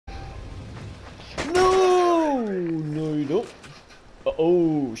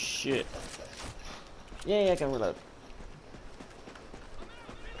Oh shit. Yeah, I can reload.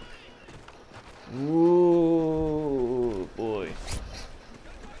 Ooh, boy.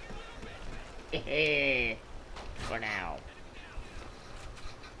 For now.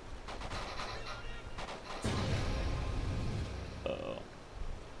 Uh-oh.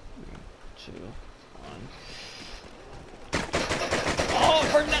 3, 2, 1. Oh,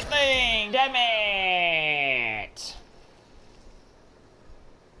 for nothing! Damn it!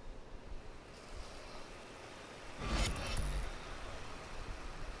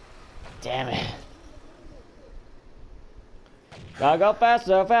 Damn it. Gotta go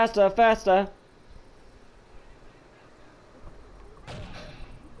faster, faster, faster.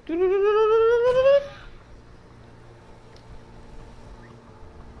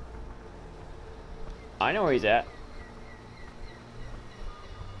 I know where he's at.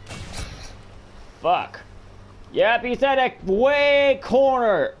 Fuck. Yep, he's at a way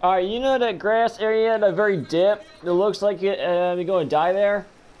corner. Alright, you know that grass area, that very dip? It looks like you're going to die there?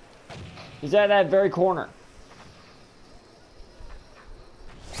 He's at that very corner.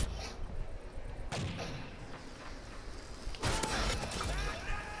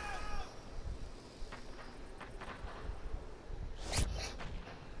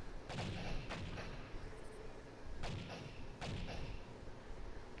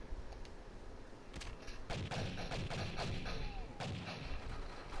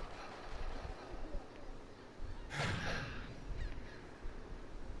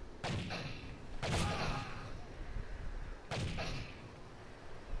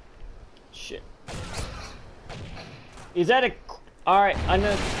 Shit. He's at a... Alright, I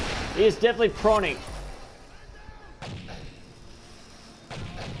know. He's definitely proning.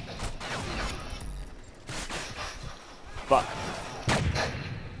 Fuck.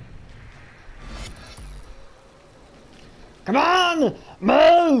 Come on!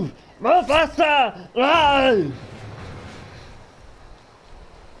 Move! Move faster! No!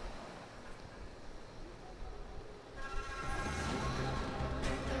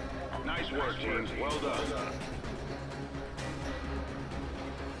 Nice work, teams. Well done.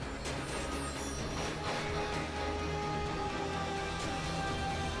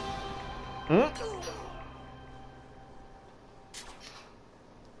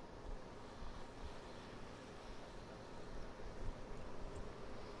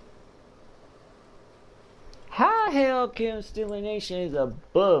 How the hell can Stealing Nation is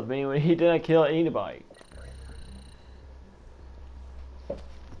above me when he didn't kill anybody?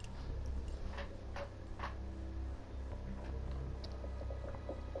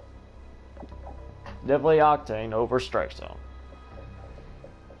 Definitely Octane over Strike Zone.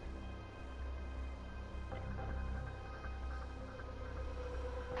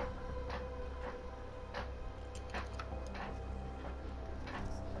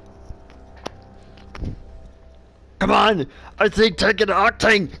 Come on! I think taking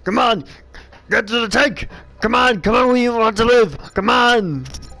Octane! Come on! Get to the tank! Come on, we want to live! Come on!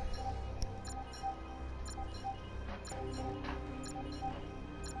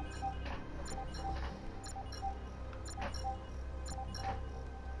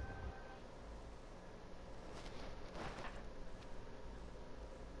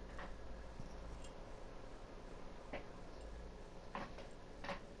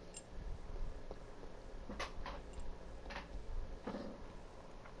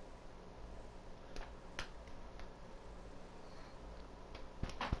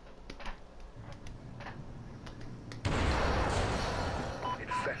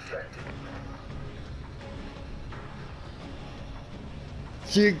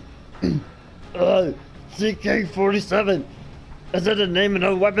 CK-47. Is that the name of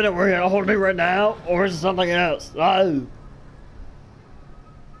the weapon that we're holding right now, or is it something else? Oh.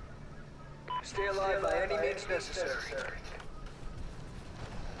 Stay alive by any means necessary.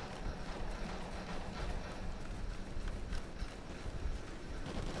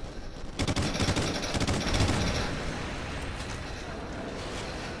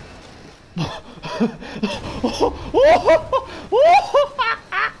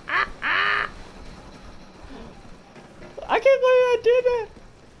 I can't believe I did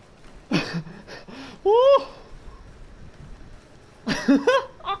that. Woo.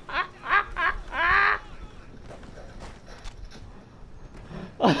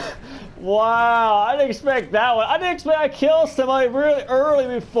 Wow, I didn't expect that one. I didn't expect I killed somebody really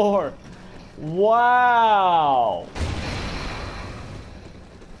early before. Wow.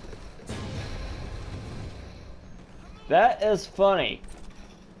 That is funny.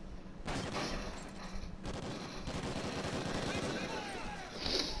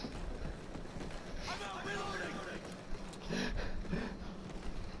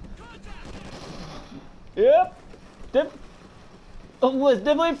 Yep. It was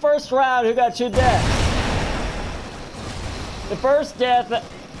definitely first round who got 2 deaths. The first death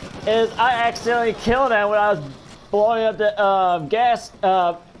is I accidentally killed him when I was blowing up the gas,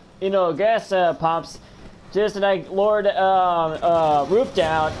 gas pumps. Just and I lowered roof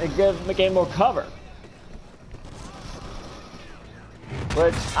down and gave more cover.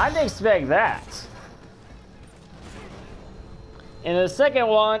 Which I didn't expect that. And the second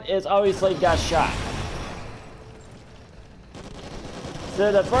one is obviously got shot.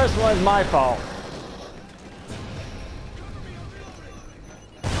 So the first one is my fault.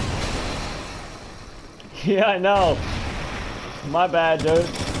 Yeah, I know. My bad, dude.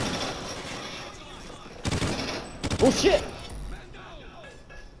 Oh shit!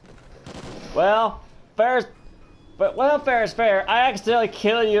 Well, fair is fair. I accidentally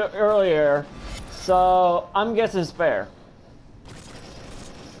killed you earlier, so I'm guessing it's fair.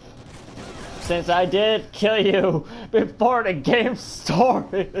 Since I did kill you before the game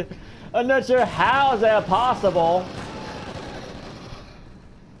started. I'm not sure how is that possible.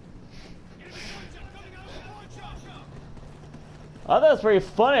 I thought it was pretty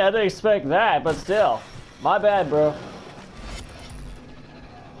funny. I didn't expect that, but still. My bad, bro.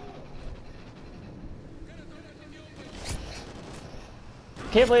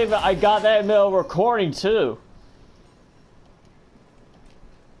 Can't believe I got that in the middle of recording, too.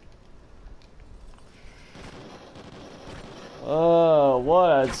 Oh,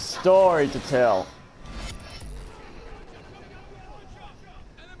 what a story to tell.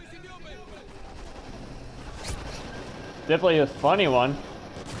 Definitely a funny one.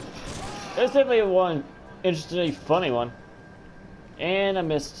 It's definitely one interestingly funny one. And I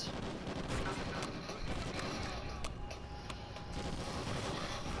missed.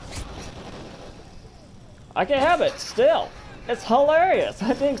 I can't have it still. It's hilarious.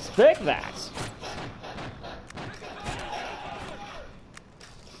 I didn't expect that.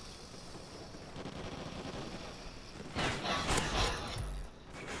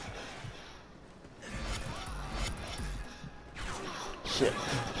 Shit.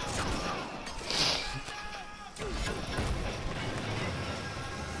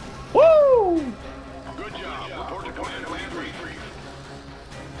 Woo! Good job. Report to command and retreat.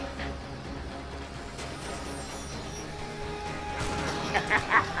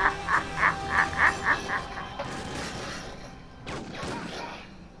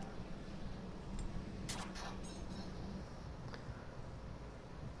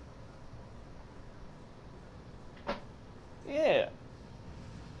 Yeah.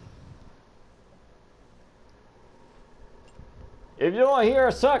 If you don't want to hear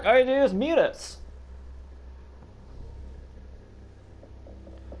us suck, all you do is mute us.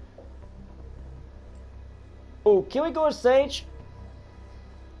 Oh, can we go to Sage?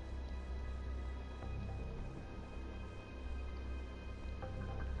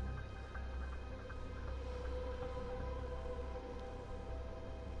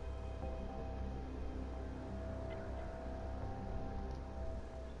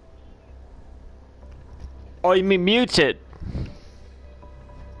 Oh, you mean muted?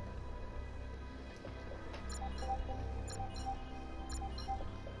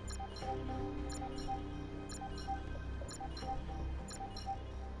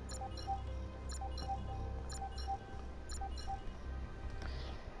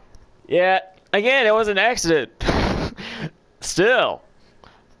 Yeah, again, it was an accident. Still.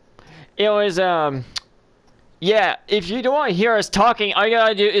 It was, yeah, if you don't want to hear us talking, all you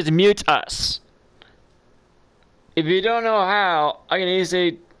gotta do is mute us. If you don't know how, I can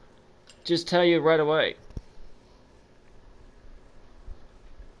easily just tell you right away.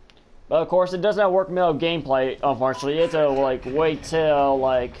 But of course, it does not work middle gameplay, unfortunately. You have to, like, wait till,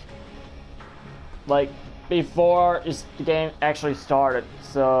 like before the game actually started,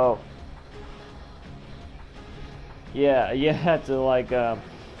 so... Yeah, you have to, like,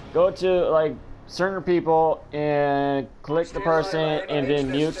 go to, like, certain people and click the person and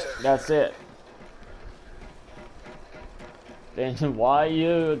then mute. That's it. Then why are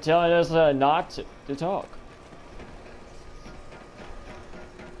you telling us not to talk?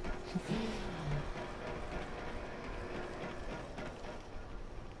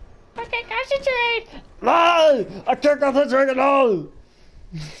 I can't concentrate! No! I can't concentrate at all!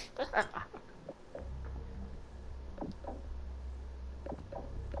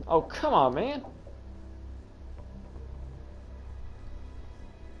 Oh, come on, man.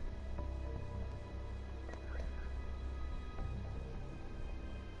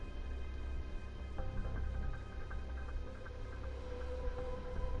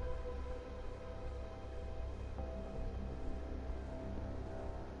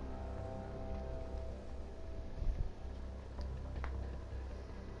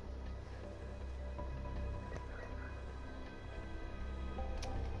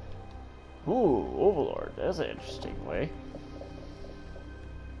 Ooh, Overlord. That's an interesting way.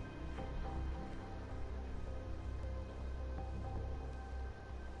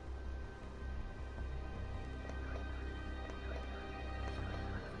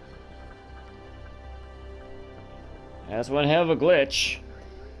 That's one hell of a glitch.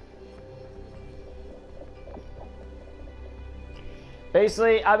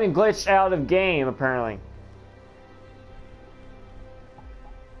 Basically, I've been glitched out of game, apparently.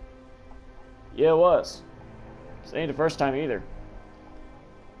 Yeah, it was. This ain't the first time either.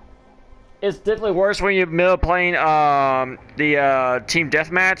 It's definitely worse when you're middle playing the team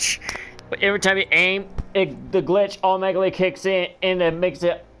deathmatch. But every time you aim, the glitch automatically kicks in, and it makes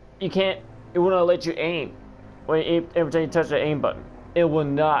it it won't let you aim every time you touch the aim button. It will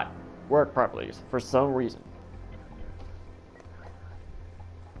not work properly for some reason.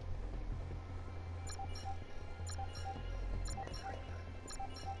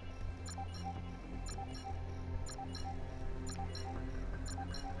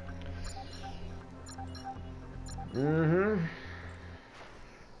 Mm-hmm.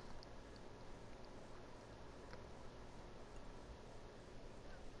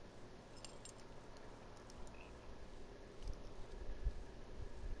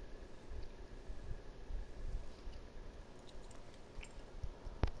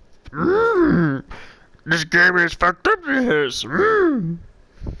 This game is fucked up. This.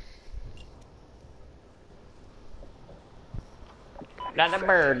 Not a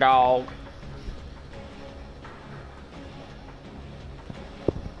bird dog.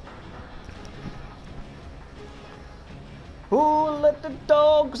 Who let the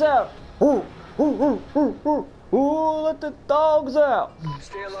dogs out? Who let the dogs out?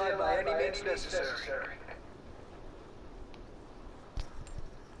 Stay alive by any means necessary.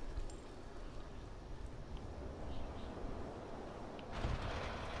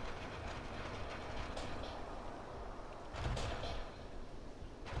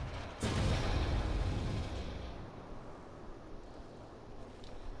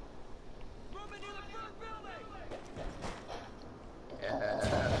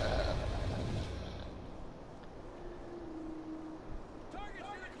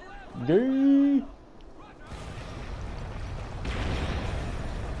 Gay.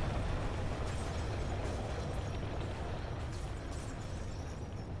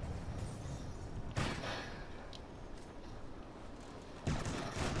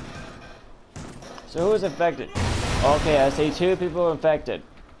 So who is infected? Okay, I see 2 people infected.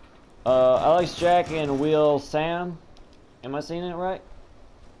 Alex Jack and Will Sam. Am I seeing it right?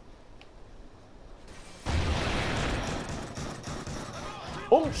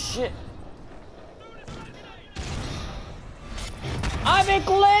 Oh shit! I've been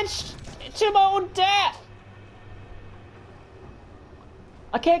glitched to my own death!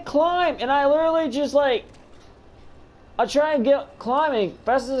 I can't climb, and I literally just like... I try and get climbing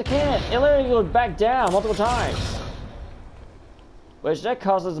fast as I can, and literally goes back down multiple times. Which that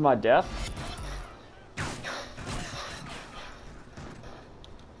causes my death.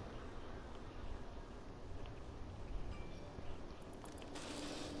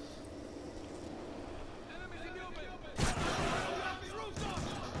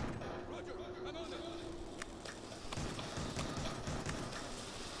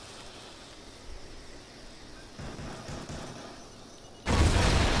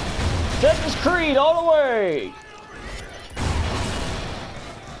 Texas Creed all the way!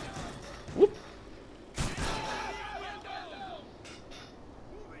 Whoop.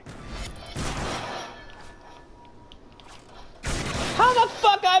 How the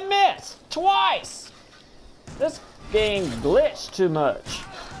fuck I missed? Twice! This game glitched too much.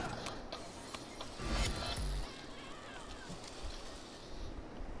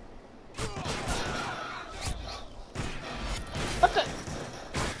 What the?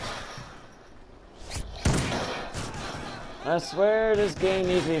 I swear this game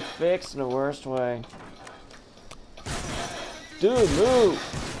needs to be fixed in the worst way. Dude, move!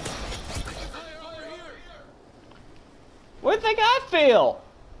 What do you think I feel?